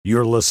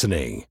You're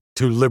listening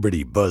to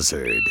Liberty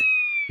Buzzard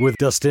with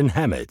Dustin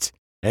Hammett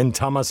and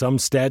Thomas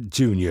Umstattd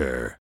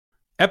Jr.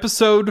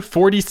 Episode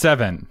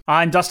 47.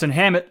 I'm Dustin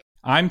Hammett.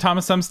 I'm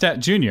Thomas Umstattd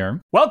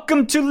Jr.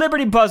 Welcome to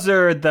Liberty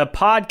Buzzard, the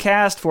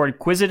podcast for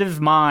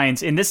inquisitive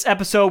minds. In this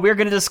episode, we're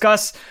going to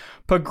discuss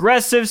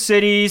progressive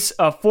cities,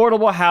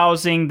 affordable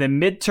housing, the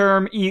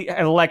midterm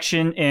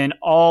election, and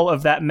all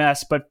of that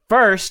mess. But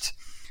first,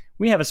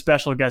 we have a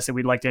special guest that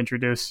we'd like to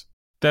introduce.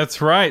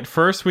 That's right.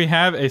 First, we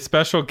have a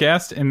special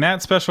guest, and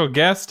that special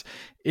guest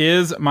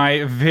is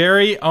my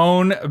very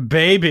own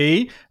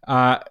baby.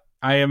 I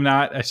am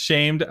not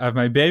ashamed of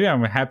my baby.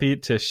 I'm happy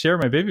to share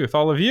my baby with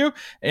all of you.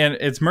 And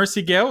it's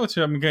Mercy Gale, which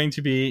I'm going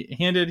to be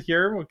handed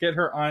here. We'll get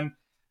her on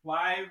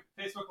live,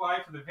 Facebook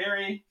Live for the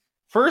very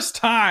first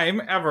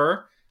time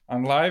ever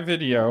on live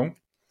video.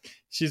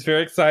 She's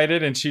very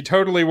excited, and she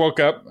totally woke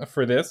up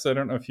for this. I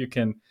don't know if you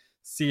can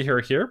see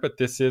her here, but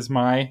this is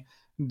my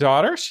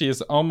daughter. She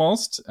is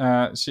almost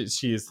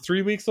she is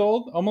 3 weeks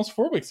old, almost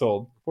 4 weeks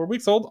old. 4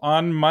 weeks old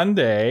on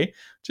Monday,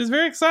 which is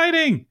very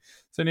exciting.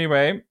 So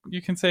anyway,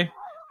 you can say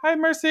hi,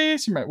 Mercy.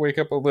 She might wake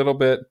up a little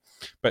bit,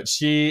 but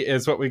she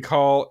is what we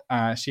call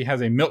she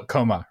has a milk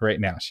coma right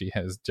now. She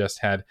has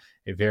just had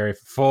a very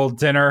full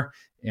dinner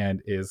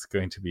and is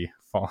going to be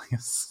falling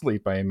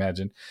asleep, I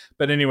imagine.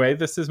 But anyway,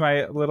 this is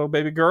my little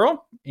baby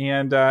girl.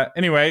 And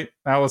anyway,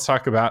 now let's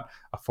talk about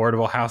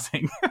affordable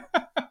housing.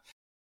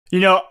 You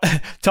know,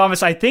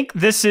 Thomas, I think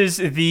this is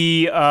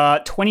the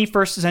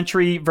 21st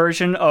century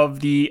version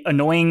of the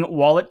annoying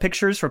wallet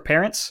pictures for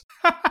parents.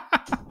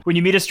 When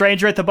you meet a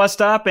stranger at the bus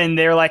stop and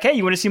they're like, hey,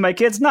 you want to see my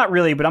kids? Not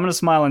really, but I'm going to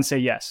smile and say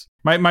yes.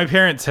 My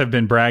parents have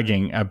been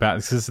bragging about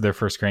this is their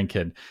first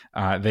grandkid.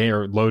 They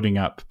are loading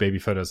up baby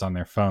photos on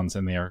their phones,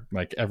 and they are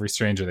like every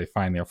stranger they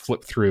find, they'll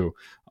flip through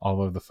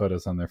all of the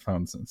photos on their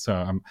phones. And so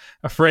I'm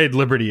afraid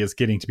Liberty is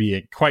getting to be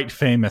a quite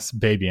famous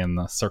baby in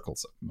the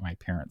circles my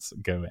parents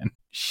go in.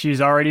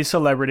 She's already a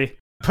celebrity.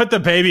 Put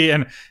the baby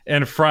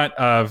in front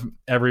of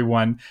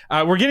everyone.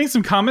 We're getting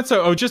some comments.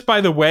 So, just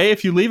by the way,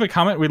 if you leave a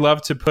comment, we'd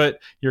love to put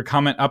your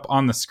comment up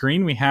on the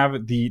screen. We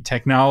have the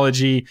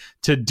technology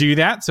to do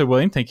that. So,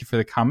 William, thank you for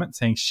the comment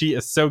saying she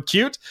is so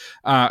cute.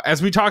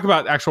 As we talk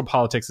about actual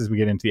politics as we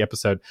get into the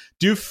episode,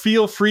 do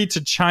feel free to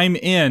chime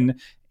in,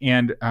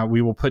 and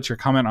we will put your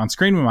comment on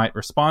screen. We might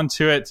respond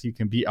to it. You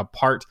can be a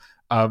part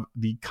of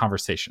the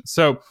conversation.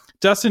 So,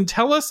 Dustin,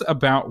 tell us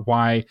about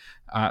why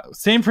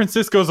San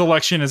Francisco's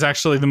election is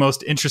actually the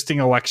most interesting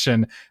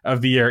election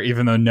of the year,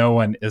 even though no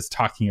one is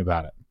talking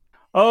about it.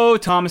 Oh,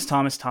 Thomas.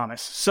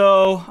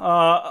 So,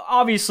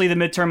 obviously, the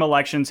midterm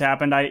elections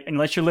happened.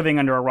 Unless you're living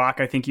under a rock,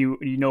 I think you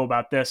know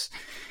about this.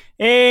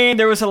 And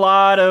there was a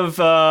lot of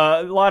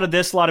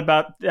this, a lot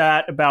about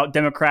that, about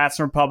Democrats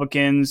and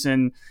Republicans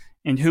and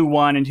who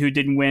won and who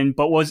didn't win.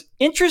 But what was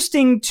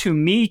interesting to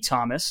me,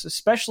 Thomas,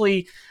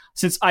 especially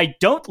since I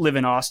don't live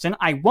in Austin,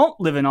 I won't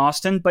live in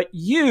Austin, but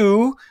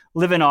you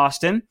live in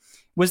Austin,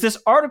 was this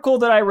article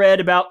that I read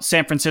about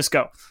San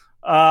Francisco.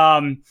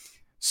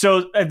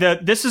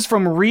 This is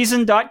from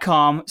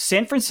Reason.com.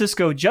 San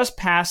Francisco just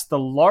passed the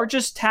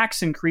largest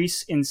tax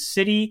increase in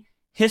city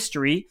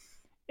history.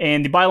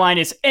 And the byline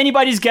is,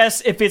 anybody's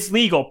guess if it's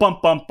legal. Bum,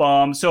 bum,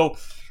 bum. So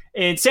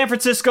in San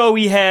Francisco,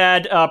 we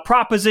had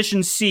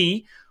Proposition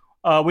C,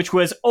 which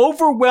was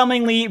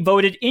overwhelmingly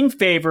voted in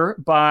favor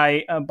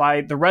by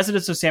the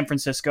residents of San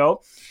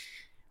Francisco.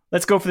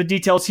 Let's go for the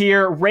details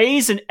here.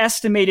 Raise an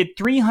estimated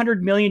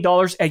 $300 million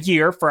a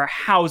year for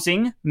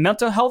housing,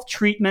 mental health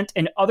treatment,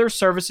 and other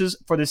services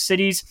for the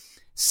city's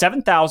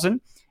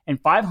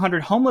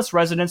 7,500 homeless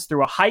residents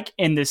through a hike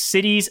in the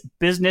city's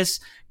business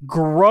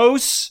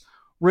gross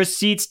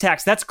receipts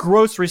tax. That's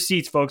gross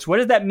receipts, folks. What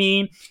does that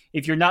mean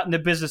if you're not in the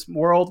business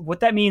world? What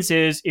that means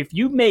is if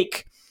you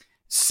make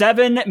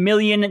 $7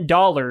 million,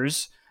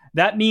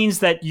 that means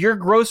that your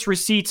gross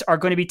receipts are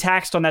going to be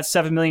taxed on that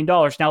 $7 million.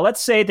 Now, let's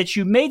say that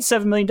you made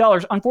 $7 million.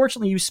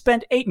 Unfortunately, you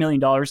spent $8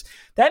 million.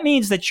 That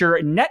means that your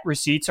net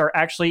receipts are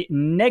actually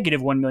negative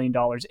 $1 million.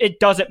 It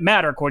doesn't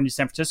matter, according to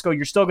San Francisco.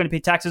 You're still going to pay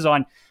taxes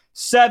on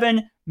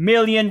 $7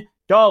 million.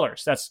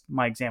 That's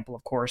my example,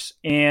 of course.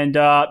 And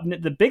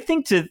the big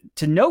thing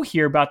to know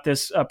here about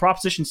this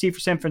Proposition C for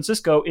San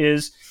Francisco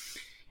is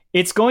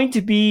it's going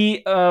to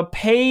be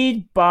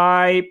paid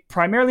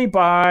primarily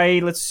by,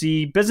 let's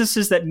see,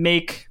 businesses that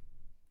make,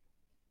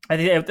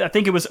 I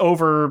think it was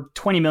over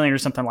 20 million or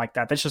something like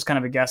that. That's just kind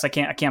of a guess. I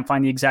can't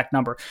find the exact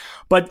number,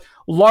 but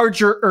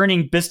larger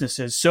earning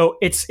businesses. So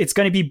it's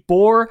going to be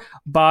bore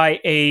by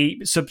a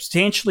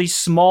substantially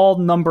small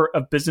number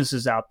of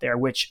businesses out there,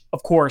 which,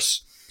 of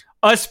course,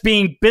 us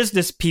being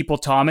business people,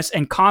 Thomas,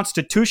 and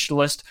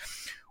constitutionalists,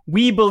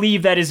 we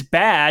believe that is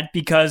bad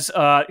because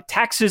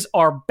taxes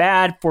are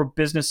bad for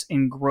business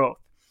and growth.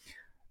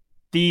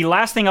 The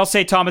last thing I'll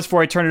say, Thomas,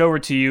 before I turn it over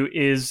to you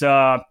is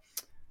the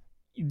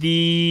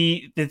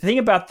thing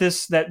about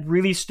this that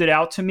really stood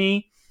out to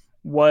me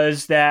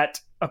was that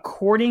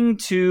according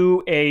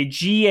to a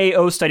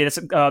GAO study, that's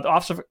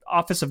the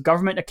Office of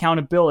Government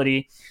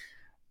Accountability,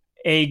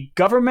 a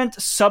government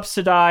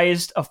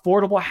subsidized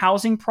affordable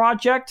housing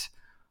project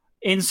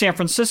in San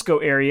Francisco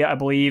area, I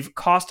believe,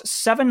 cost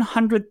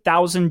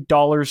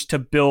 $700,000 to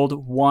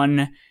build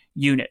one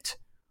unit.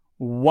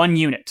 One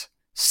unit.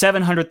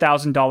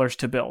 $700,000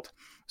 to build.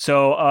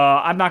 So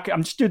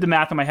I'm just doing the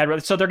math in my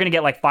head. So they're going to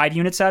get like 5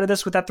 units out of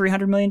this with that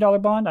 $300 million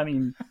bond. I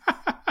mean,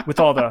 with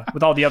all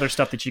the other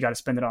stuff that you got to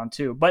spend it on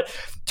too. But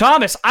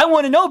Thomas, I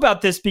want to know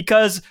about this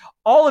because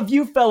all of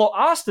you fellow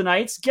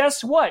Austinites,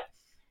 guess what?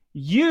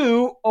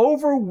 You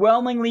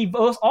overwhelmingly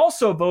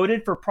also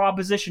voted for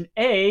Proposition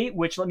A,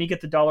 which, let me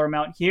get the dollar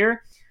amount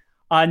here,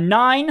 a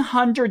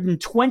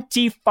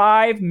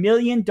 $925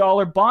 million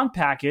bond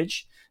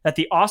package that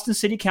the Austin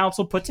City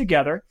Council put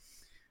together.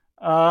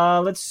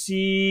 Let's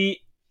see,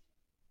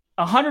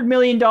 $100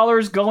 million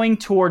going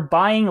toward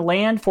buying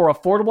land for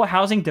affordable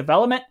housing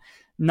development,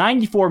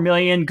 $94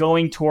 million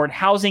going toward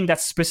housing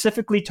that's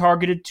specifically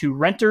targeted to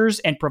renters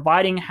and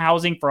providing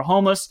housing for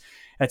homeless,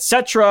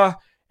 etc.,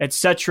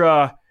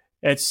 etc.,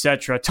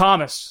 etc.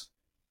 Thomas,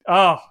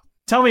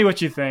 tell me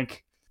what you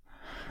think.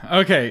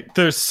 Okay,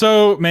 there's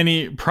so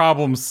many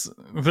problems.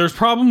 There's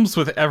problems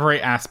with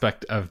every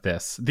aspect of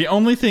this. The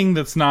only thing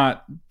that's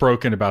not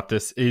broken about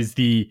this is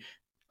the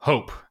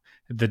hope,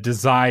 the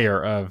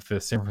desire of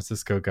the San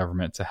Francisco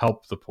government to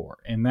help the poor,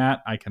 and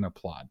that I can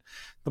applaud.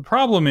 The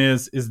problem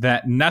is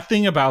that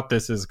nothing about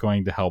this is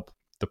going to help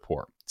the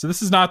poor. So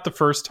this is not the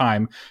first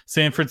time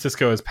San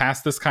Francisco has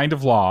passed this kind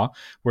of law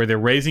where they're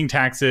raising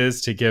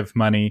taxes to give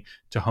money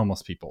to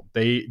homeless people.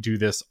 They do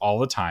this all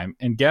the time.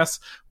 And guess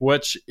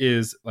which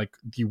is like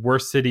the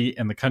worst city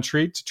in the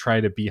country to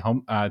try to be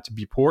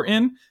poor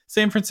in?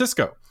 San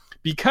Francisco.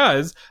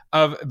 Because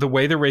of the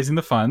way they're raising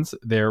the funds,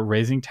 they're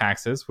raising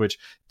taxes, which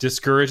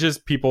discourages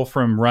people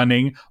from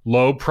running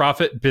low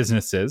profit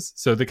businesses.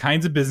 So the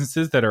kinds of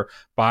businesses that are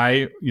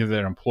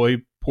that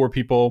employ poor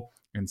people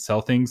and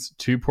sell things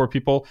to poor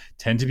people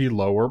tend to be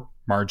lower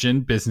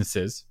margin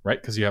businesses,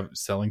 right? Because you have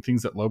selling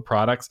things at low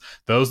products.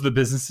 Those are the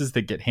businesses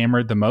that get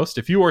hammered the most.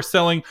 If you are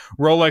selling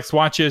Rolex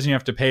watches and you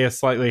have to pay a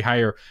slightly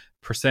higher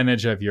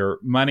percentage of your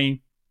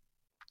money,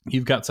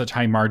 you've got such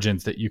high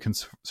margins that you can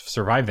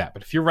survive that.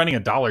 But if you're running a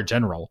Dollar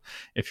General,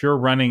 if you're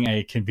running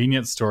a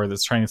convenience store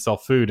that's trying to sell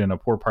food in a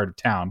poor part of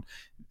town,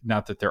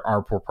 not that there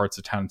are poor parts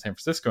of town in San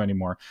Francisco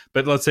anymore,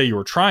 but let's say you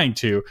were trying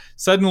to,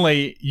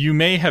 suddenly you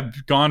may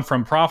have gone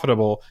from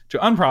profitable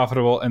to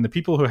unprofitable, and the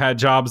people who had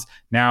jobs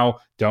now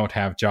don't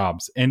have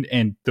jobs.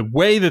 And the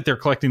way that they're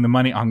collecting the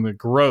money on the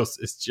gross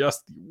is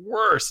just the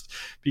worst,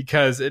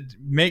 because it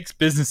makes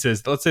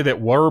businesses, let's say that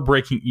were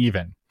breaking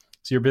even.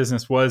 So your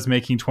business was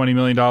making $20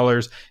 million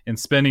and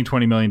spending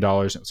 $20 million.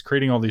 It was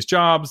creating all these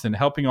jobs and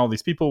helping all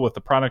these people with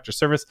the product or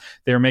service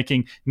they were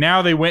making.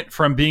 Now they went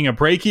from being a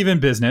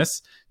break-even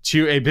business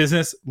to a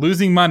business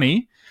losing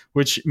money,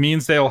 which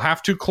means they'll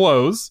have to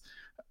close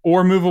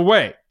or move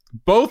away,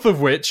 both of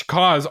which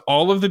cause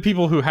all of the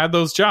people who had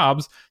those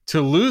jobs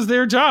to lose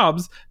their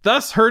jobs,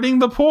 thus hurting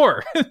the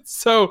poor.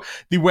 So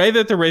the way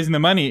that they're raising the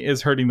money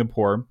is hurting the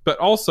poor, but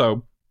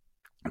also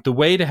the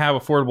way to have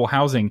affordable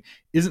housing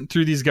isn't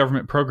through these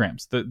government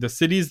programs. The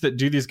cities that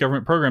do these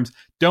government programs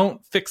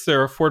don't fix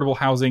their affordable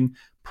housing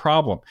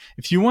problem.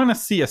 If you want to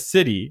see a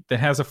city that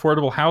has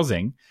affordable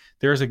housing,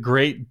 there's a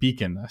great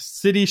beacon, a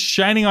city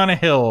shining on a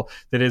hill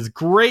that is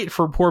great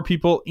for poor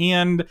people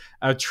and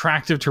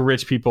attractive to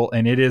rich people,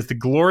 and it is the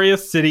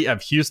glorious city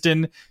of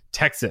Houston,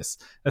 Texas,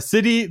 a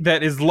city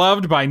that is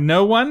loved by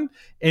no one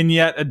and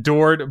yet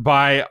adored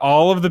by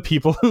all of the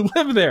people who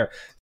live there.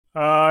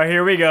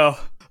 Here we go.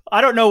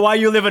 I don't know why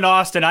you live in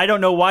Austin. I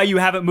don't know why you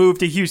haven't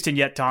moved to Houston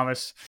yet,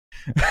 Thomas.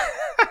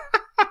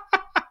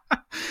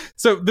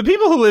 So the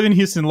people who live in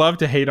Houston love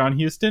to hate on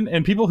Houston,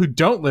 and people who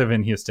don't live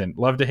in Houston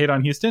love to hate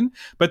on Houston.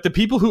 But the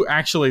people who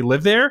actually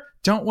live there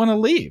don't want to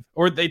leave,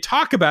 or they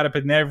talk about it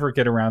but never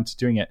get around to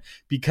doing it,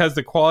 because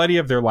the quality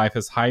of their life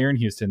is higher in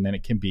Houston than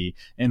it can be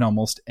in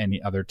almost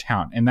any other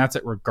town. And that's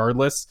it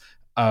regardless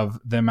of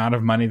the amount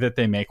of money that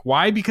they make.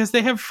 Why? Because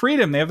they have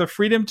freedom. They have the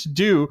freedom to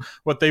do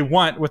what they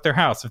want with their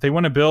house. If they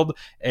want to build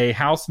a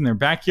house in their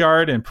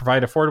backyard and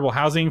provide affordable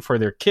housing for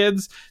their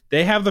kids,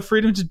 they have the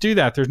freedom to do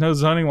that. There's no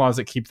zoning laws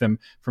that keep them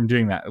from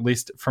doing that, at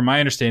least from my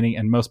understanding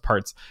in most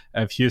parts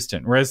of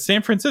Houston. Whereas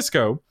San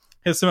Francisco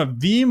has some of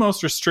the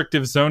most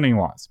restrictive zoning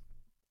laws.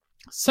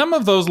 Some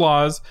of those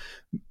laws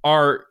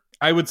are,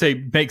 I would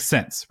say, makes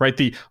sense, right?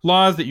 The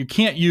laws that you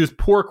can't use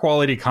poor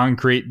quality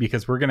concrete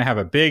because we're going to have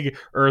a big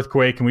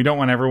earthquake and we don't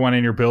want everyone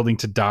in your building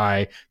to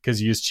die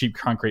because you use cheap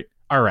concrete.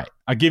 All right,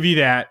 I'll give you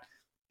that.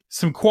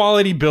 Some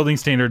quality building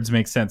standards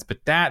make sense,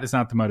 but that is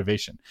not the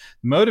motivation.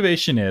 The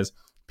motivation is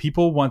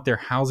people want their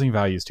housing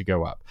values to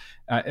go up.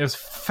 It was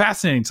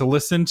fascinating to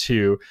listen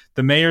to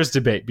the mayor's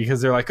debate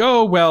because they're like,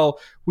 oh, well,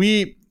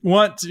 we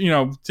want,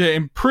 to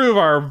improve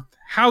our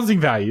housing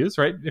values,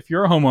 right? If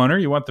you're a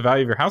homeowner, you want the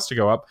value of your house to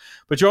go up,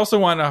 but you also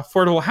want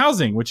affordable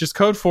housing, which is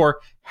code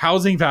for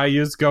housing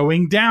values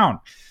going down.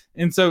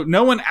 And so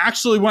no one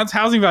actually wants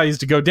housing values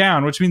to go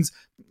down, which means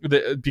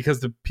because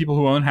the people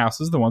who own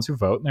houses are the ones who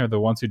vote, and they're the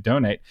ones who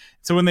donate.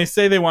 So when they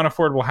say they want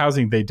affordable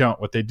housing, they don't.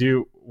 What they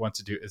do want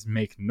to do is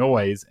make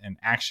noise and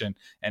action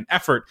and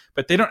effort,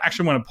 but they don't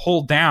actually want to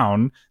pull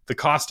down the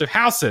cost of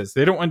houses.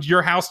 They don't want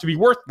your house to be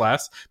worth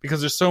less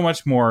because there's so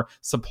much more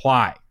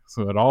supply.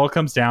 So it all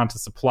comes down to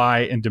supply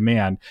and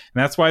demand.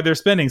 And that's why they're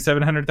spending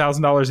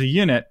 $700,000 a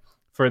unit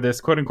for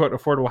this quote unquote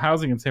affordable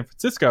housing in San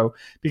Francisco,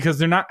 because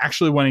they're not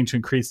actually wanting to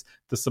increase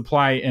the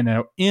supply in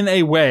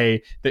a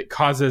way that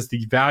causes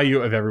the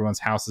value of everyone's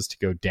houses to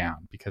go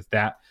down, because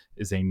that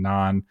is a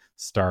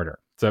non-starter.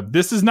 So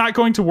this is not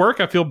going to work.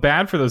 I feel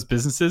bad for those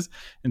businesses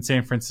in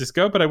San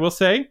Francisco, but I will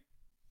say,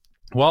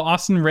 while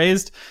Austin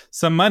raised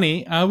some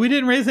money, we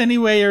didn't raise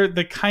anywhere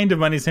the kind of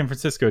money San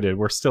Francisco did.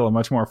 We're still a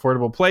much more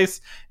affordable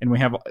place, and we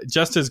have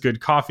just as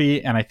good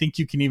coffee, and I think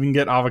you can even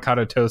get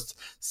avocado toast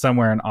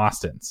somewhere in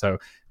Austin. So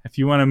if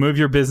you want to move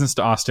your business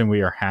to Austin,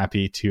 we are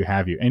happy to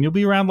have you. And you'll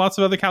be around lots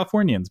of other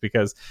Californians,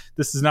 because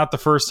this is not the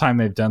first time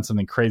they've done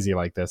something crazy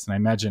like this. And I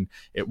imagine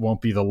it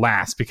won't be the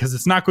last, because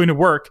it's not going to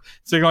work.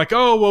 So you're like,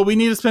 oh, well, we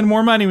need to spend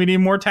more money. We need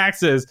more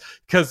taxes,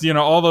 because,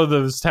 all of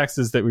those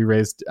taxes that we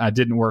raised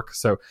didn't work.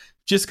 So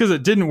just because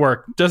it didn't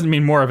work doesn't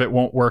mean more of it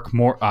won't work,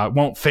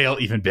 won't fail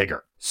even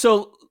bigger.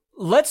 So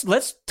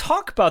let's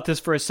talk about this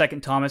for a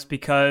second, Thomas,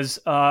 because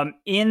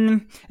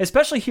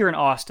especially here in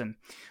Austin,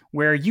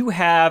 where you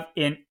have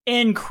an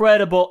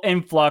incredible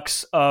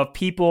influx of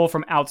people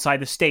from outside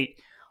the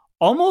state,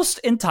 almost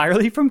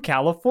entirely from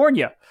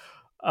California.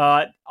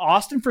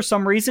 Austin, for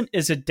some reason,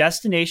 is a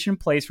destination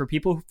place for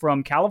people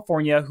from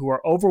California who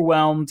are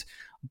overwhelmed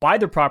by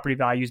their property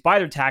values, by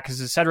their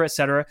taxes, et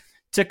cetera,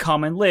 to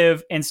come and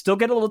live and still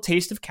get a little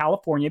taste of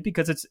California,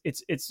 because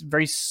it's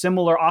very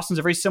similar. Austin's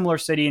a very similar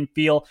city in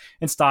feel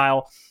and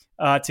style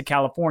to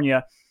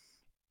California.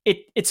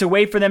 It's a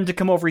way for them to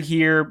come over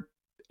here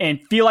and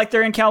feel like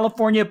they're in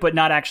California, but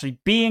not actually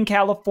be in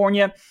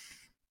California.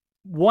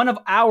 One of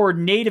our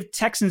native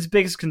Texans'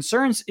 biggest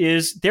concerns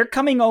is they're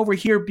coming over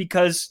here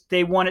because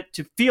they want it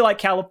to feel like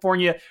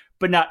California,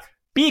 but not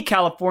be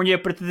California.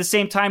 But at the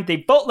same time,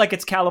 they vote like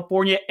it's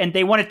California, and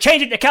they want to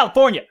change it to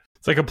California.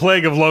 It's like a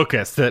plague of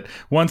locusts that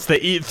once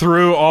they eat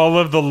through all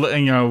of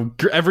the,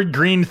 every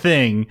green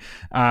thing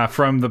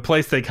from the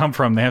place they come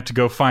from, they have to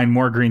go find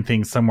more green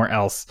things somewhere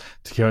else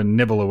to go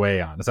nibble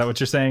away on. Is that what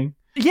you're saying?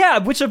 Yeah,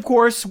 which of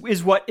course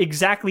is what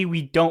exactly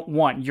we don't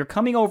want. You're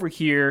coming over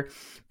here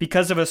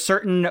because of a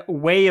certain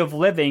way of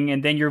living,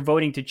 and then you're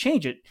voting to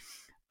change it.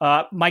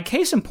 My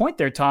case in point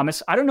there,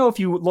 Thomas, I don't know if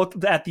you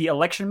looked at the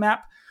election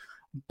map,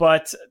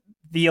 but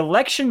the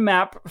election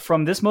map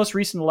from this most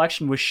recent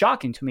election was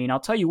shocking to me, and I'll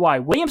tell you why.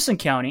 Williamson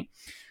County,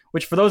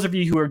 which for those of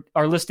you who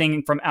are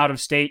listening from out of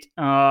state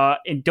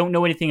and don't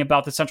know anything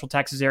about the Central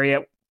Texas area,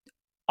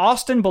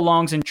 Austin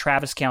belongs in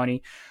Travis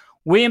County.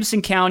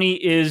 Williamson County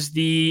is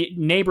the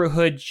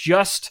neighborhood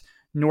just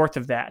north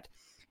of that.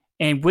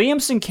 And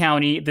Williamson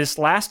County, this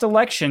last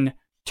election,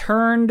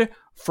 turned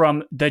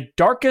from the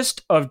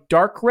darkest of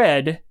dark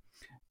red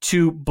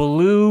to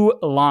blue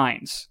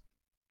lines,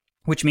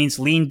 which means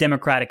lean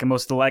Democratic in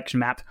most of the election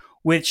map,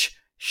 which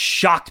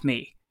shocked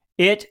me.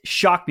 It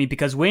shocked me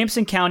because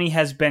Williamson County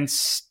has been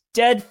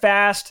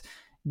steadfast,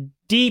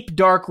 deep,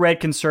 dark red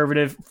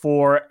conservative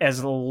for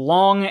as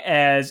long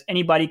as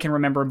anybody can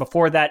remember.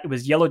 Before that, it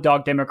was Yellow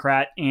Dog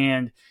Democrat,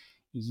 and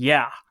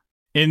yeah.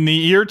 In the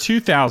year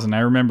 2000,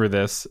 I remember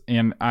this,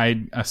 and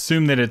I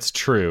assume that it's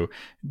true,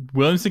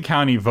 Williamson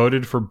County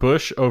voted for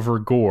Bush over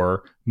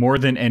Gore more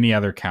than any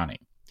other county.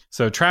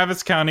 So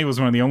Travis County was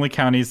one of the only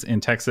counties in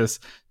Texas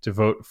to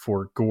vote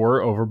for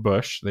Gore over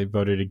Bush. They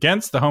voted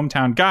against the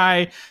hometown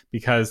guy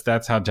because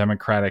that's how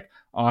Democratic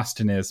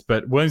Austin is.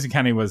 But Williamson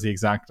County was the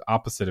exact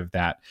opposite of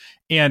that.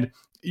 And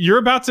you're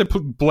about to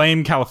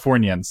blame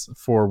Californians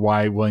for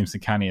why Williamson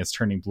County is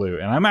turning blue.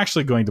 And I'm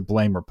actually going to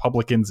blame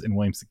Republicans in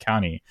Williamson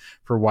County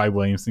for why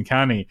Williamson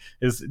County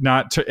is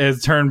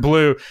turned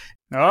blue.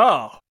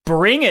 Oh,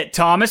 bring it,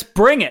 Thomas,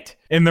 bring it.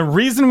 And the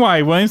reason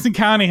why Williamson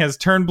County has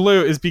turned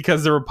blue is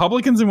because the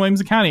Republicans in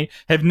Williamson County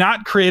have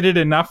not created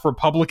enough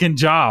Republican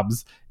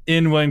jobs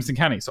in Williamson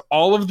County. So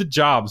all of the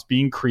jobs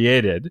being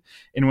created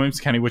in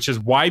Williamson County, which is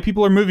why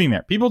people are moving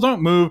there. People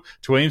don't move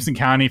to Williamson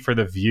County for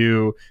the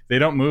view. They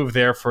don't move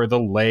there for the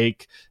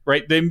lake,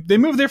 right? They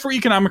move there for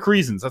economic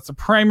reasons. That's the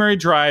primary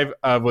drive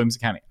of Williamson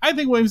County. I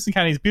think Williamson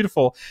County is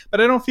beautiful, but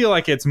I don't feel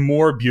like it's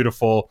more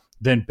beautiful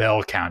than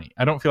Bell County.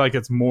 I don't feel like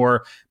it's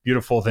more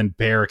beautiful than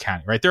Bexar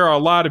County, right? There are a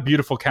lot of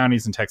beautiful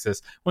counties in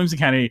Texas. Williamson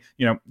County,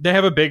 they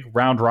have a big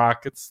Round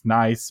Rock. It's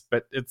nice,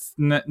 but it's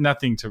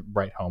nothing to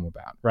write home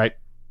about, right?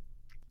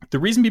 The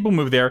reason people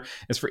move there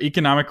is for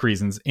economic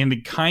reasons, and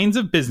the kinds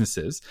of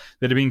businesses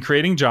that have been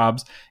creating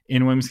jobs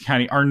in Williamson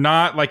County are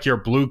not like your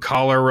blue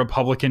collar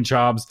Republican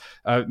jobs,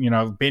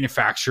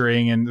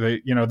 manufacturing and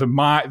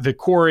the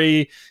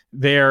quarry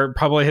there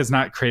probably has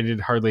not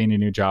created hardly any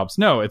new jobs.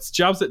 No, it's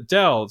jobs at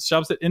Dell, it's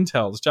jobs at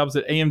Intel, it's jobs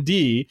at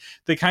AMD,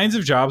 the kinds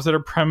of jobs that are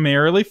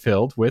primarily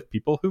filled with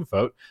people who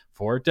vote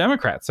for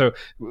Democrats. So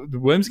the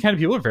Williamson County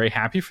people are very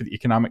happy for the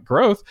economic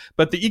growth,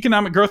 but the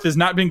economic growth has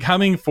not been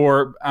coming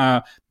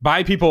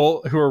by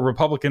people who are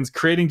Republicans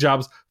creating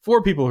jobs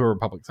for people who are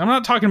Republicans. I'm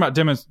not talking about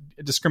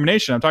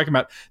discrimination. I'm talking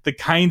about the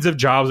kinds of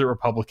jobs that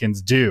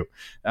Republicans do.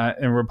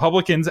 And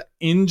Republicans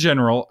in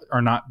general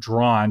are not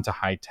drawn to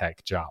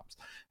high-tech jobs.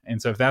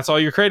 And so if that's all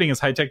you're creating is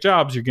high-tech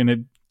jobs, you're going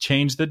to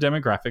change the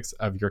demographics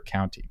of your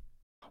county.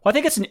 Well, I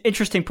think it's an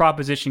interesting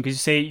proposition because you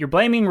say you're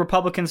blaming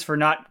Republicans for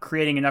not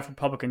creating enough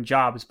Republican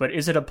jobs, but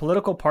is it a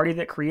political party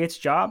that creates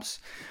jobs?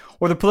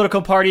 Or the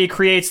political party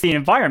creates the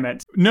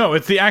environment? No,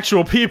 it's the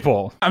actual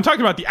people. I'm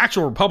talking about the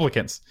actual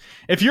Republicans.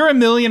 If you're a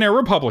millionaire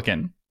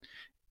Republican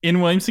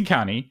in Williamson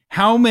County,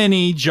 how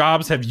many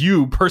jobs have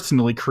you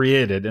personally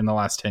created in the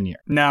last 10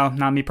 years? No,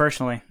 not me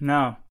personally.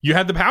 No. You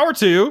had the power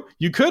to,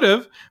 you could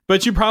have,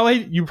 but you probably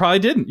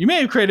didn't. You may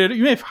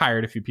have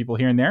hired a few people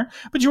here and there,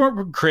 but you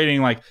weren't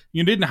creating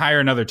you didn't hire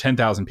another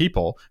 10,000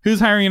 people. Who's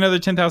hiring another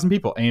 10,000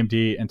 people?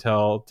 AMD,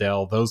 Intel,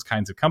 Dell, those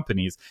kinds of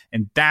companies.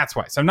 And that's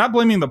why. So I'm not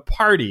blaming the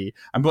party,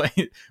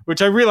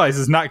 which I realize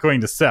is not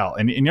going to sell.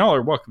 And y'all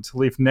are welcome to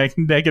leave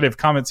negative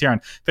comments here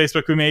on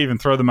Facebook. We may even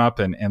throw them up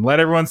and let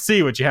everyone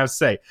see what you have to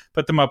say.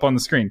 Put them up on the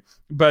screen.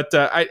 But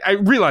I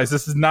realize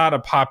this is not a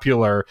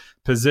popular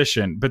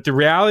position. But the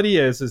reality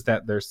is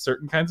that there's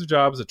certain kinds of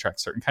jobs that attract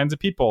certain kinds of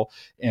people.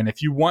 And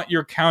if you want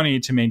your county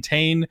to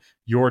maintain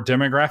your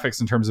demographics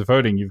in terms of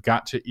voting, you've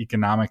got to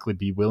economically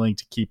be willing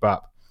to keep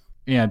up.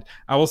 And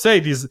I will say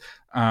these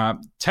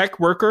tech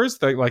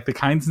workers, like the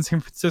kinds in San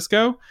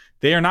Francisco,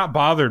 they are not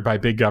bothered by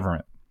big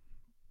government.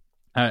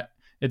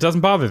 It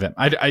doesn't bother them.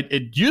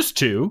 It used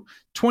to.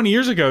 20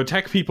 years ago,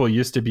 tech people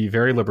used to be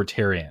very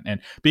libertarian, and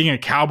being a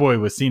cowboy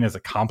was seen as a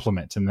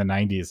compliment in the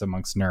 90s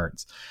amongst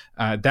nerds.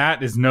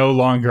 That is no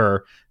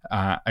longer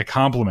a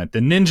compliment. The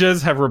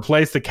ninjas have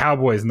replaced the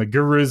cowboys, and the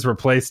gurus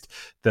replaced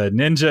the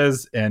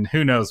ninjas, and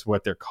who knows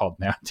what they're called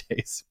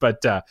nowadays.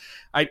 But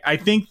I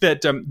think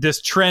that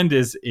this trend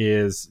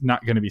is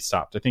not going to be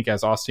stopped. I think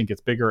as Austin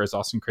gets bigger, as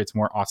Austin creates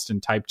more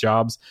Austin-type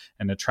jobs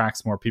and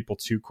attracts more people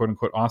to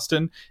quote-unquote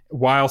Austin,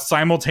 while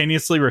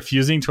simultaneously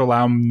refusing to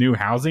allow new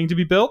housing to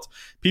be built,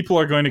 people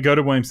are going to go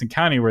to Williamson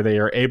County where they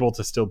are able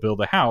to still build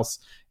a house,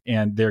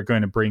 and they're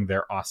going to bring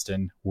their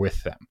Austin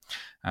with them.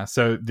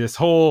 So this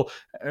whole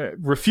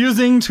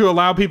refusing to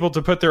allow people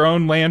to put their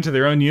own land to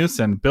their own use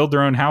and build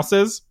their own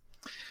houses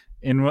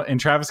in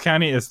Travis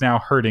County is now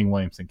hurting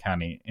Williamson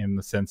County in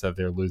the sense of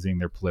they're losing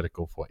their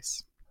political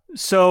voice.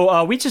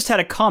 So we just had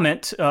a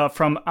comment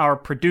from our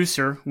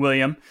producer,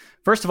 William.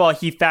 First of all,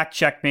 he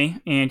fact-checked me,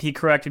 and he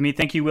corrected me.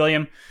 Thank you,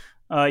 William.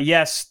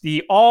 Yes,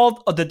 the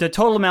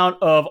total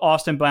amount of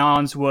Austin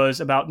bonds was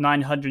about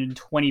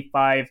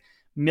 $925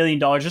 million,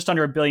 just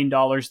under $1 billion.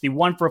 The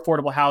one for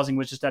affordable housing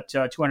was just at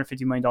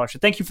 $250 million. So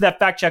thank you for that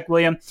fact check,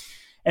 William.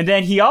 And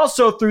then he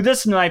also threw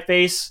this in my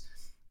face.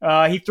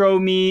 He threw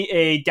me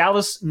a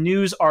Dallas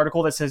News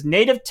article that says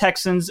Native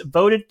Texans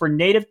voted for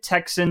Native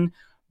Texan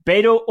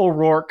Beto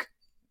O'Rourke,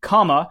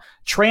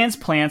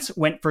 transplants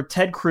went for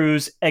Ted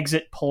Cruz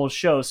exit poll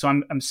shows. So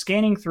I'm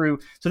scanning through.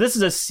 So this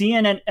is a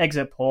CNN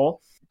exit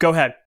poll. Go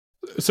ahead.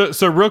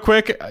 So real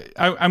quick,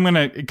 I'm going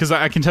to, because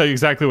I can tell you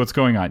exactly what's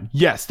going on.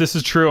 Yes, this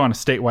is true on a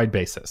statewide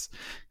basis.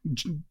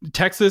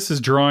 Texas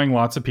is drawing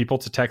lots of people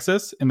to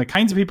Texas, and the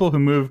kinds of people who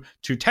move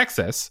to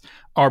Texas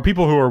are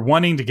people who are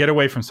wanting to get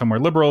away from somewhere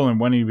liberal and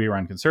wanting to be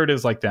around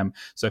conservatives like them.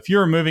 So if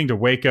you're moving to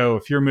Waco,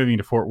 if you're moving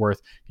to Fort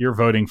Worth, you're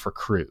voting for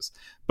Cruz.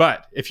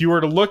 But if you were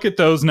to look at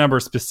those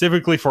numbers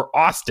specifically for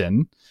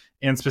Austin,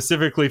 and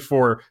specifically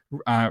for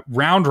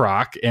Round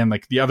Rock and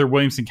the other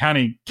Williamson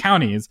County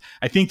counties,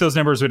 I think those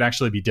numbers would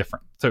actually be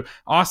different. So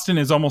Austin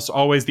is almost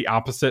always the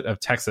opposite of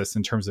Texas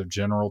in terms of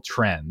general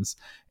trends.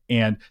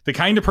 And the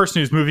kind of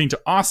person who's moving to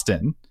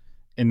Austin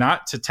and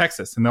not to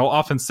Texas, and they'll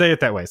often say it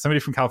that way. Somebody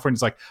from California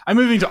is like, I'm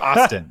moving to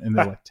Austin. And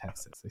they're like,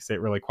 Texas. They say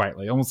it really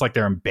quietly, almost like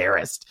they're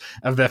embarrassed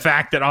of the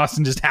fact that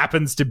Austin just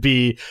happens to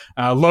be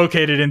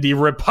located in the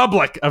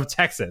Republic of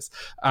Texas.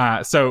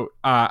 So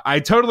I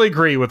totally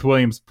agree with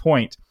William's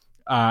point.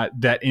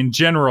 That in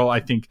general, I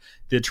think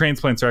the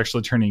transplants are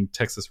actually turning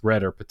Texas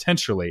red, or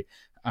potentially,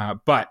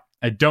 but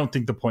I don't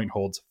think the point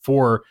holds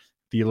for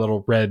the little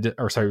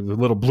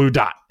blue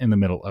dot in the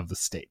middle of the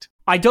state.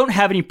 I don't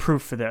have any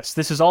proof for this.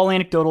 This is all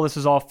anecdotal. This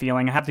is all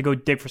feeling. I have to go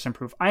dig for some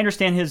proof. I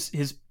understand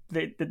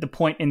the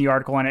point in the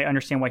article, and I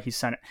understand why he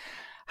sent it.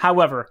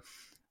 However,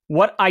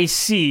 what I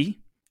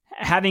see,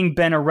 having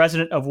been a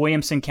resident of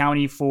Williamson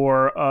County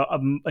for a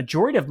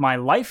majority of my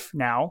life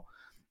now,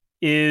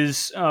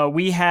 is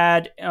we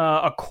had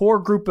a core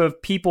group of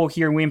people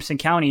here in Williamson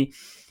County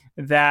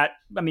that,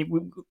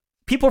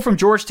 people from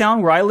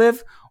Georgetown, where I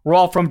live, we're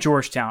all from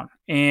Georgetown.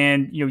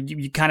 And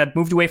you kind of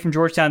moved away from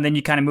Georgetown, and then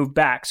you kind of moved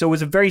back. So it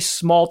was a very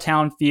small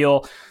town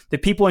feel. The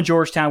people in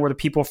Georgetown were the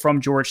people from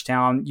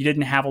Georgetown. You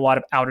didn't have a lot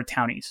of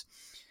out-of-townies.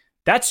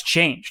 That's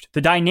changed. The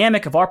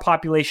dynamic of our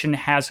population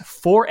has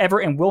forever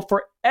and will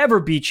forever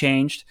be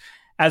changed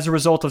as a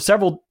result of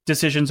several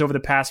decisions over the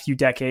past few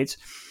decades.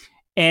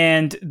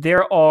 And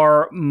there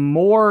are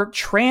more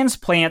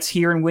transplants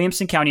here in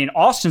Williamson County, and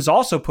Austin's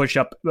also pushed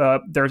up.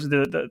 There's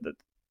the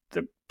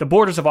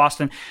borders of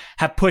Austin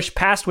have pushed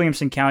past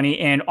Williamson County,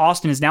 and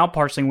Austin is now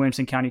partially in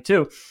Williamson County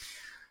too,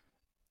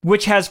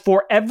 which has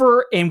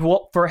forever and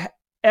will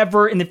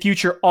forever in the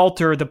future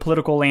alter the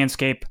political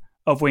landscape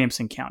of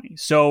Williamson County.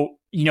 So,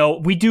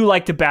 we do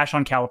like to bash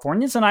on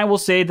Californians, and I will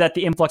say that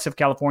the influx of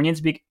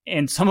Californians,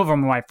 and some of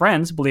them are my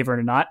friends, believe it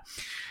or not,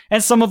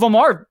 and some of them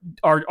are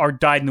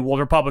dyed-in-the-wool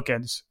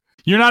Republicans.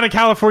 You're not a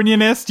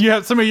Californianist? You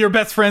have some of your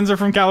best friends are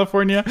from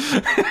California?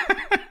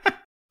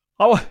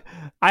 Oh,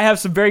 I have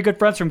some very good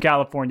friends from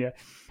California,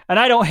 and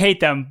I don't hate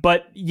them,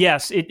 but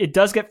yes, it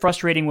does get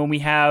frustrating when we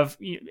have,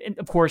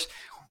 of course,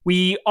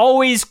 we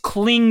always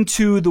cling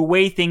to the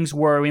way things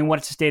were. We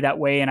want it to stay that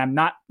way, and I'm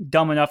not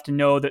dumb enough to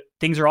know that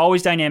things are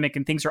always dynamic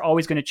and things are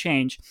always going to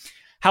change.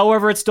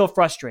 However, it's still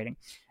frustrating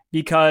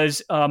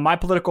because my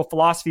political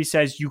philosophy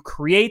says you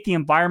create the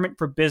environment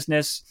for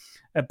business,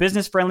 a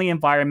business-friendly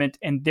environment,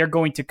 and they're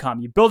going to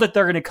come. You build it,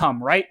 they're going to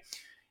come, right?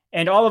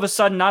 And all of a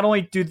sudden, not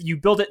only do you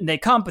build it and they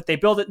come, but they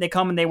build it and they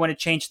come and they want to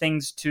change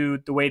things to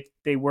the way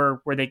they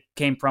were, where they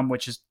came from,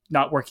 which is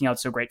not working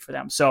out so great for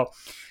them. So,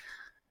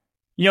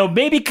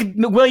 maybe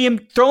William,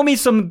 throw me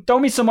some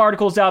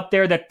articles out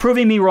there that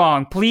proving me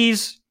wrong.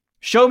 Please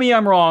show me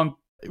I'm wrong.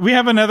 We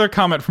have another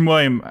comment from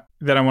William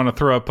that I want to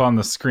throw up on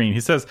the screen. He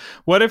says,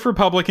 what if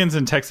Republicans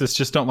in Texas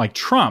just don't like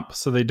Trump,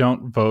 so they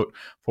don't vote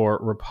for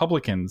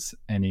Republicans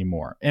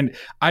anymore? And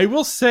I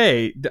will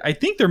say, I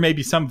think there may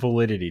be some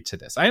validity to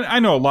this. I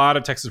know a lot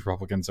of Texas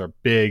Republicans are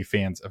big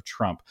fans of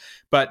Trump,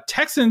 but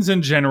Texans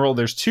in general,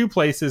 there's two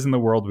places in the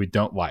world we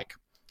don't like.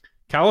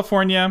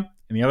 California,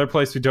 and the other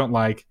place we don't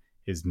like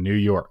is New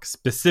York,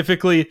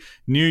 specifically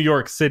New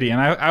York City. And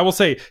I will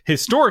say,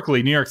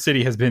 historically, New York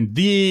City has been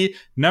the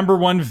number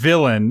one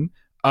villain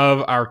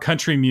of our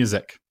country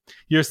music.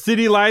 Your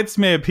city lights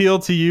may appeal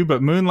to you,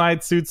 but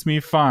moonlight suits me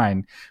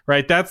fine.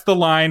 Right? That's the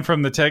line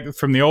from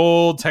the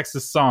old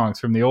Texas songs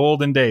from the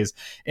olden days.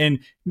 And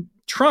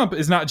Trump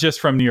is not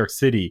just from New York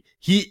City.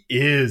 He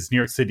is New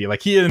York City.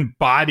 Like, he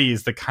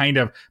embodies the kind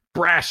of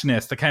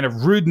brashness, the kind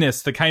of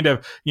rudeness, the kind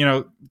of,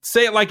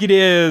 say it like it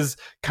is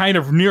kind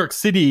of New York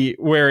City,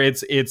 where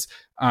it's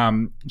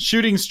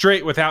shooting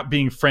straight without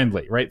being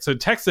friendly, right? So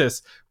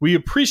Texas, we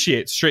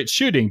appreciate straight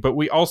shooting, but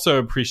we also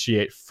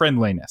appreciate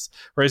friendliness.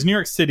 Whereas New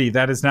York City,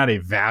 that is not a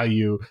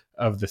value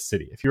of the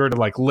city. If you were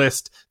to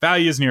list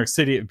values in New York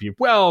City, it'd be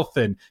wealth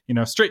and,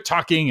 straight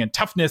talking and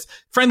toughness.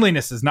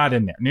 Friendliness is not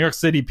in there. New York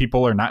City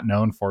people are not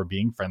known for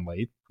being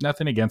friendly.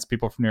 Nothing against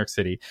people from New York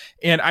City.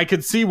 And I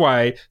could see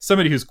why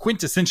somebody who's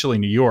quintessentially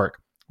New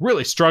York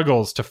really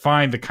struggles to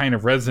find the kind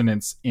of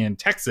resonance in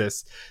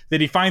Texas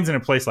that he finds in a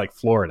place like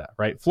Florida,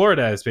 right?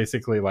 Florida is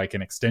basically like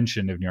an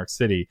extension of New York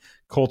City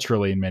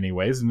culturally in many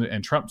ways.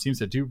 And Trump seems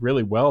to do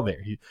really well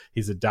there.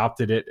 He's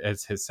adopted it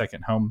as his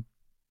second home.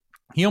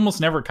 He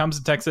almost never comes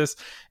to Texas.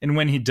 And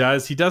when he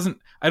does,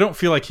 I don't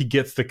feel like he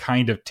gets the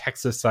kind of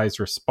Texas-sized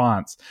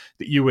response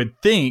that you would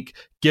think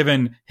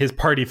given his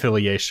party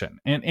affiliation.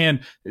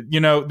 And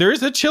there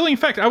is a chilling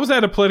fact. I was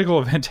at a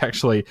political event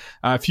actually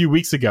a few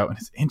weeks ago, and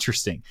it's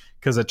interesting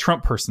because a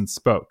Trump person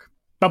spoke.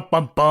 Bum,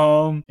 bum,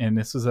 bum. And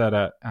this was at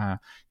a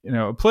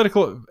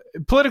political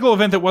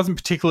event that wasn't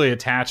particularly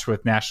attached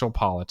with national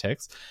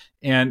politics.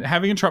 And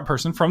having a Trump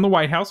person from the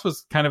White House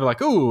was kind of like,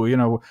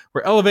 we're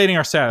elevating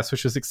our status,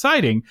 which was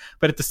exciting.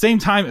 But at the same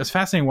time, it was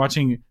fascinating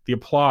watching the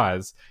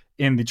applause.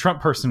 And the Trump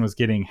person was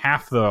getting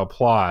half the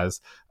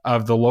applause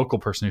of the local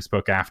person who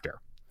spoke after.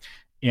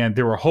 And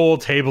there were whole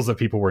tables of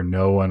people where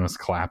no one was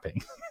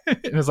clapping.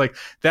 It was like,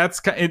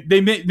 they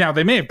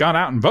may have gone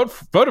out and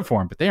voted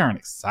for him, but they aren't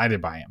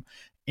excited by him.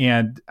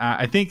 And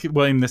I think,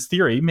 William, this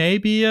theory may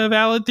be a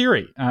valid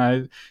theory,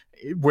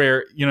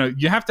 where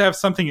you have to have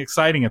something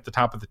exciting at the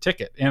top of the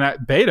ticket. And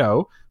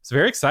Beto was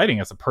very exciting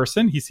as a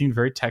person. He seemed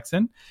very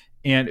Texan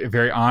and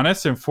very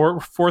honest and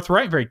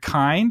forthright, very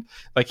kind.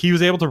 Like, he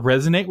was able to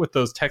resonate with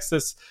those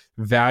Texas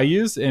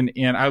values. And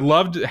I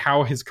loved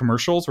how his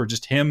commercials were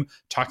just him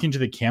talking to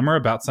the camera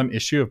about some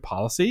issue of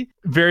policy.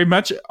 Very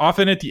much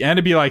often at the end,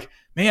 it'd be like,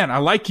 man, I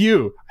like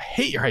you. I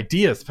hate your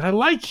ideas, but I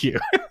like you.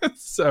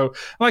 So,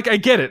 I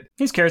get it.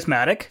 He's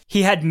charismatic.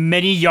 He had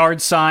many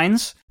yard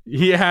signs.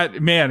 He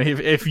had, man,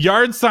 if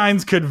yard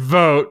signs could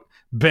vote,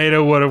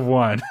 Beto would have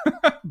won.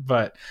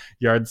 But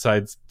yard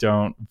signs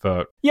don't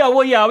vote. Yeah,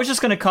 I was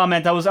just going to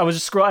comment. I was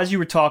just as you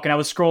were talking, I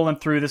was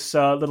scrolling through this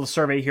little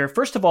survey here.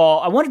 First of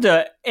all, I wanted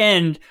to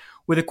end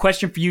with a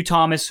question for you,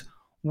 Thomas.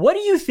 What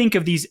do you think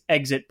of these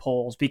exit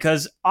polls?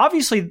 Because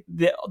obviously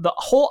the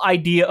whole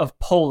idea of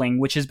polling,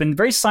 which has been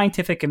very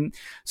scientific and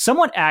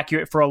somewhat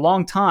accurate for a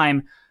long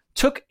time,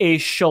 took a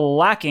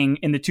shellacking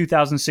in the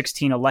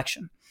 2016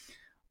 election.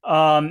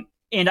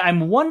 And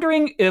I'm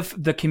wondering if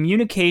the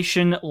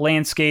communication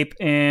landscape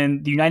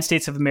in the United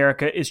States of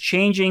America is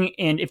changing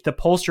and if the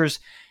pollsters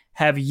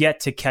have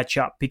yet to catch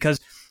up. Because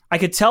I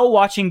could tell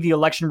watching the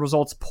election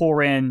results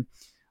pour in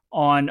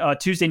on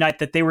Tuesday night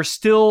that they were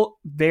still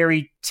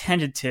very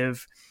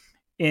tentative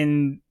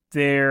in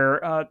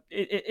their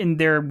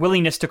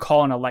willingness to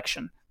call an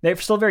election. They're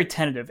still very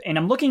tentative. And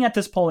I'm looking at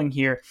this polling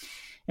here,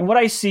 and what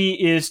I see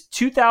is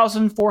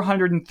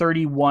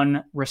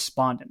 2,431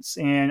 respondents.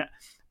 And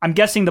I'm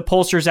guessing the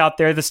pollsters out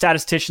there, the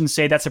statisticians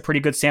say that's a pretty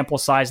good sample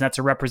size and that's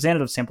a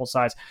representative sample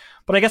size.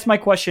 But I guess my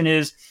question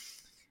is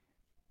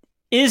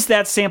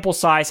that sample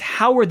size,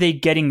 how are they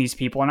getting these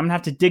people? And I'm going to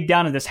have to dig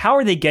down into this. How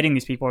are they getting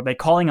these people? Are they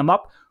calling them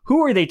up?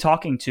 Who are they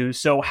talking to?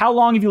 So how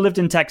long have you lived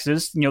in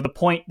Texas? You know, the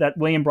point that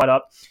William brought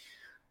up.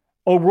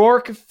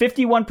 O'Rourke,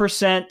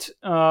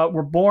 51%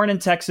 were born in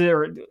Texas,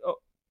 or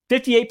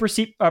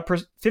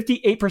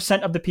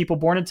 58% of the people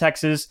born in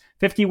Texas,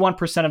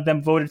 51% of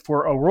them voted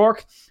for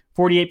O'Rourke,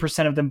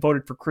 48% of them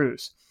voted for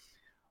Cruz.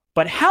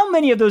 But how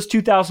many of those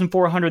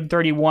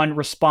 2,431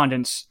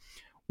 respondents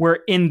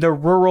were in the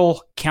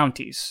rural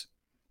counties?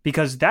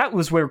 Because that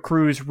was where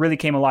Cruz really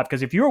came alive.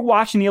 Because if you were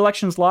watching the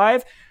elections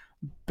live,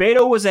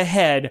 Beto was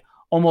ahead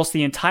almost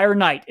the entire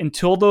night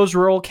until those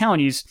rural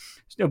counties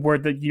where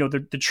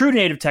the true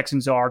native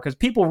Texans are, because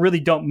people really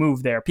don't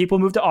move there. People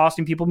move to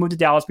Austin, people move to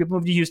Dallas, people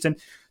move to Houston,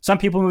 some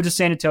people move to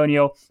San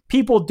Antonio.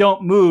 People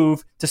don't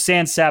move to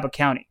San Saba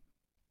County.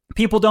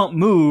 People don't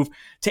move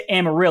to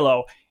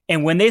Amarillo.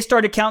 And when they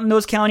started counting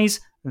those counties,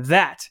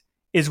 that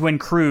is when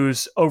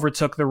Cruz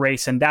overtook the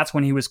race, and that's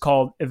when he was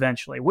called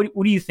eventually.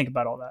 What do you think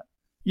about all that?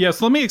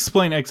 Yes, let me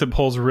explain exit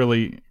polls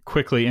really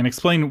quickly and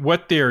explain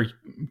what they're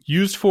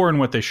used for and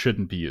what they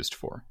shouldn't be used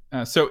for.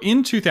 So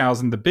in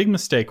 2000, the big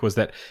mistake was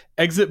that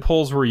exit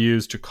polls were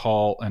used to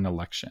call an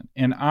election.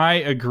 And I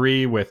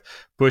agree with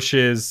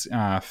Bush's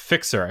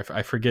fixer.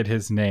 I forget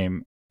his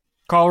name.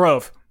 Karl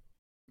Rove.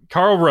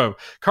 Karl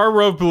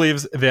Rove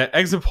believes that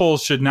exit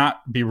polls should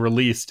not be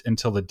released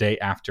until the day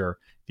after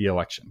the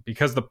election,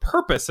 because the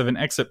purpose of an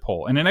exit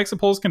poll, and an exit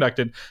poll is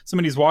conducted,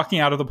 somebody's walking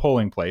out of the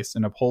polling place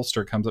and a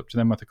pollster comes up to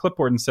them with a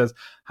clipboard and says,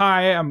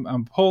 "Hi, I'm a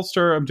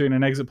pollster. I'm doing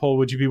an exit poll.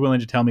 Would you be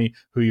willing to tell me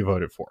who you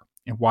voted for?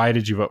 And why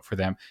did you vote for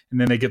them?" And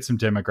then they get some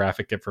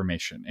demographic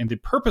information. And the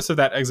purpose of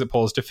that exit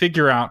poll is to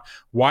figure out,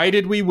 why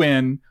did we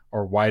win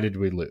or why did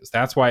we lose?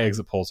 That's why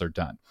exit polls are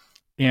done.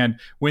 And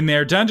when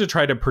they're done to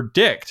try to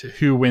predict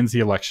who wins the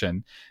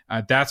election,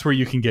 that's where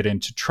you can get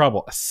into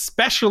trouble,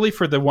 especially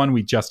for the one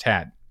we just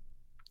had.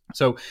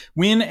 So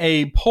when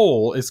a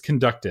poll is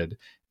conducted,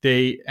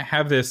 they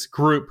have this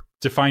group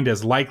defined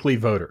as likely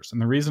voters.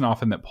 And the reason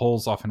often that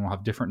polls often will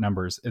have different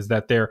numbers is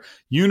that their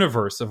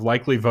universe of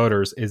likely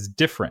voters is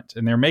different.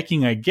 And they're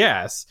making a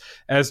guess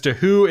as to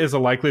who is a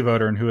likely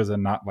voter and who is a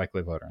not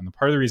likely voter. And the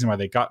part of the reason why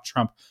they got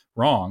Trump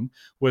wrong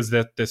was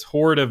that this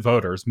horde of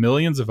voters,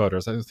 millions of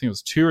voters, I think it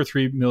was 2 or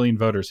 3 million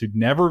voters who'd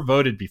never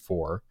voted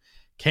before,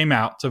 came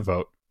out to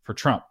vote for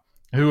Trump,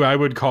 who I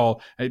would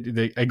call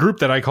a group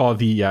that I call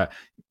the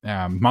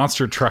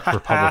monster truck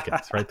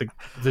Republicans, right?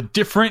 The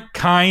different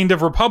kind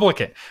of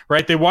Republican,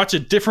 right? They watch a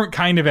different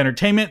kind of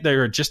entertainment.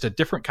 They're just a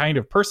different kind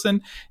of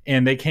person.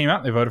 And they came out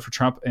and they voted for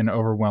Trump in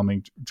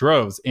overwhelming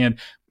droves. And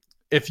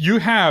if you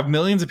have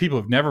millions of people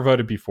who've never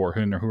voted before,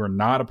 who are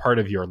not a part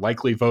of your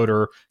likely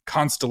voter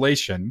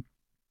constellation,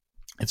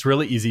 it's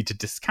really easy to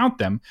discount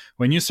them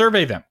when you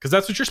survey them, because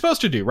that's what you're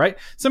supposed to do, right?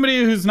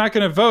 Somebody who's not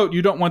going to vote,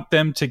 you don't want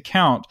them to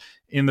count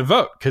in the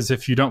vote, because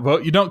if you don't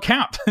vote, you don't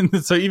count.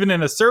 So even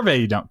in a survey,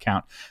 you don't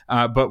count.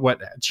 But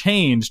what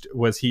changed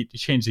was he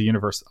changed the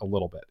universe a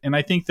little bit. And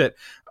I think that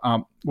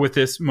with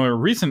this more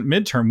recent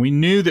midterm, we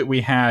knew that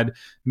we had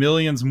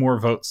millions more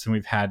votes than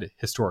we've had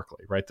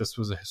historically, right? This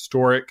was a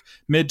historic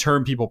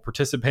midterm. People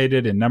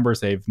participated in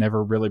numbers they've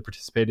never really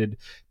participated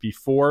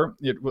before.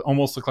 It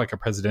almost looked like a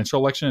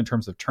presidential election in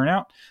terms of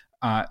turnout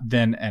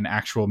than an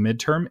actual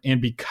midterm.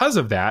 And because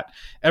of that,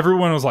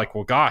 everyone was like,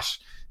 well, gosh,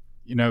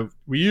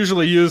 we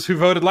usually use who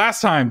voted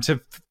last time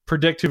to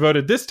predict who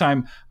voted this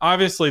time.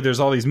 Obviously, there's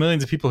all these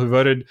millions of people who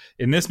voted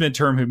in this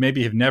midterm who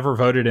maybe have never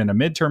voted in a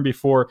midterm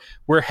before.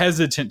 We're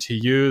hesitant to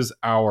use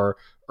our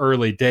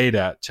early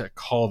data to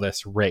call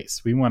this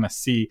race. We want to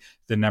see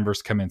the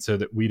numbers come in so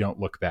that we don't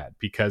look bad,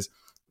 because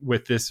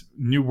with this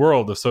new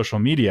world of social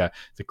media,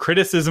 the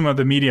criticism of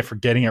the media for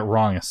getting it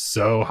wrong is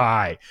so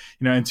high.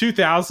 In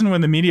 2000,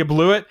 when the media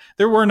blew it,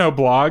 there were no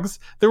blogs,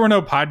 there were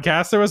no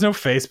podcasts, there was no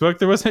Facebook,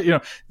 there was,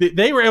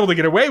 they were able to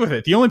get away with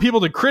it. The only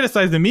people to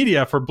criticize the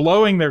media for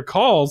blowing their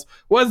calls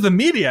was the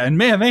media. And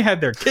man, they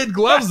had their kid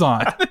gloves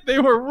on. They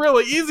were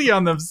really easy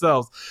on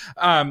themselves.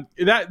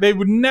 That they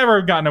would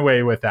never have gotten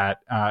away with that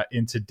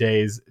in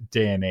today's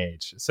day and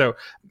age. So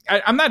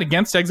I'm not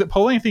against exit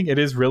polling. I think it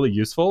is really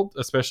useful,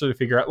 especially to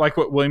figure out, like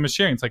what William was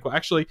sharing. It's like, well,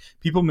 actually,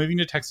 people moving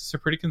to Texas are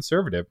pretty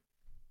conservative.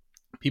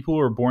 People who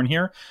were born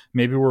here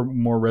maybe were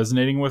more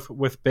resonating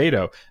with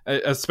Beto,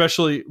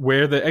 especially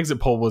where the exit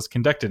poll was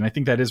conducted. And I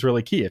think that is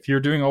really key. If you're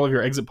doing all of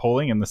your exit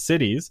polling in the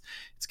cities,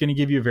 it's going to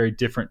give you a very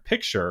different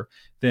picture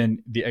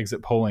than the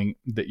exit polling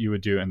that you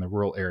would do in the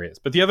rural areas.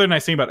 But the other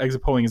nice thing about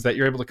exit polling is that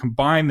you're able to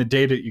combine the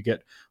data that you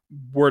get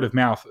word of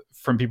mouth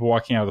from people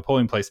walking out of the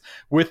polling place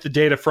with the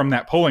data from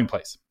that polling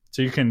place.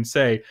 So you can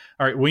say,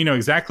 all right, we know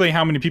exactly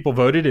how many people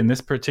voted in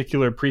this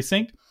particular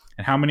precinct,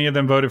 and how many of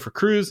them voted for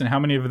Cruz and how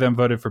many of them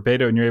voted for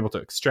Beto, and you're able to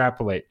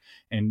extrapolate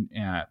and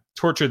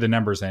torture the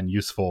numbers in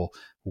useful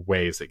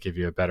ways that give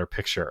you a better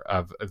picture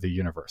of the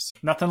universe.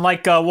 Nothing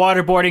like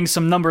waterboarding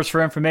some numbers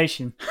for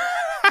information.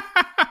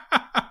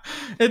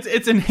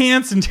 It's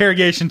enhanced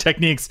interrogation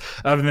techniques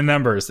of the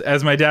numbers.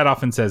 As my dad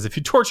often says, if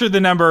you torture the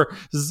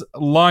numbers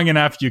long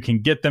enough, you can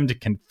get them to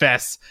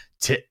confess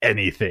to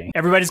anything.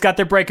 Everybody's got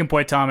their breaking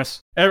point,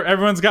 Thomas.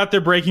 Everyone's got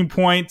their breaking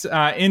point.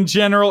 In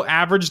general,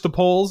 average the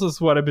polls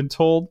is what I've been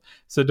told.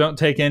 So don't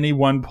take any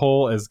one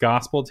poll as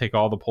gospel. Take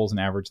all the polls and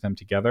average them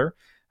together.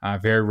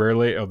 Very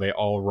rarely are they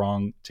all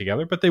wrong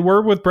together, but they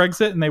were with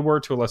Brexit and they were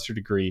to a lesser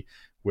degree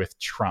with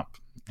Trump.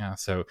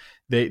 So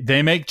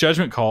they make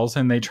judgment calls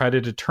and they try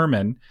to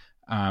determine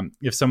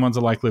if someone's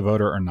a likely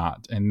voter or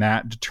not. And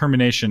that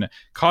determination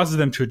causes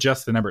them to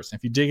adjust the numbers. And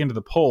if you dig into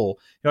the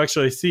poll, you'll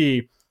actually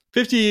see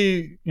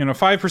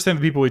 5% of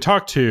the people we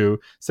talked to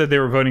said they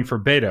were voting for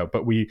Beto,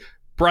 but we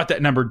brought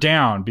that number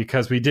down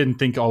because we didn't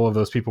think all of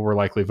those people were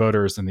likely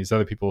voters, and these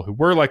other people who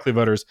were likely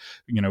voters,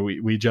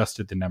 we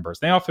adjusted the numbers.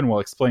 They often will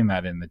explain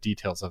that in the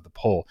details of the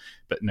poll,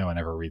 but no one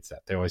ever reads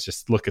that. They always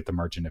just look at the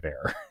margin of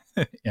error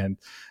and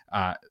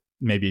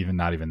maybe even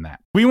not even that.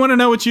 We want to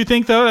know what you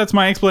think, though. That's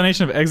my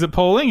explanation of exit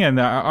polling and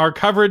our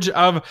coverage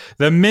of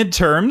the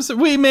midterms.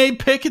 We may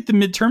pick at the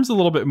midterms a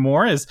little bit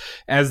more as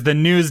the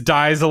news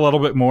dies a little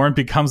bit more and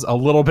becomes a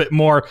little bit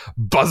more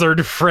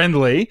buzzard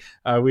friendly.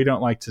 We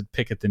don't like to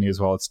pick at the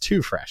news while it's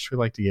too fresh. We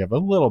like to give a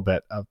little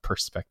bit of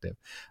perspective.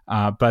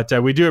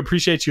 But we do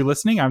appreciate you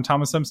listening. I'm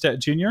Thomas Umstattd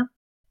Jr.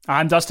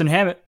 I'm Dustin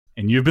Hammett.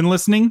 And you've been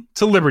listening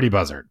to Liberty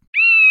Buzzard.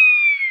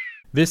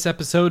 This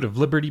episode of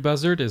Liberty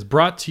Buzzard is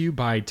brought to you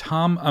by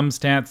Tom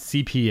Umstattd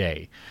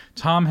CPA.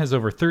 Tom has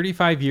over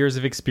 35 years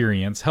of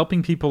experience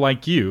helping people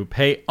like you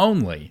pay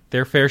only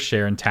their fair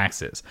share in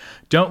taxes.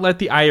 Don't let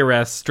the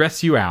IRS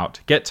stress you out.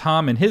 Get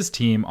Tom and his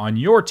team on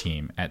your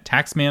team at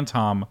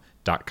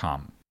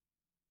taxmantom.com.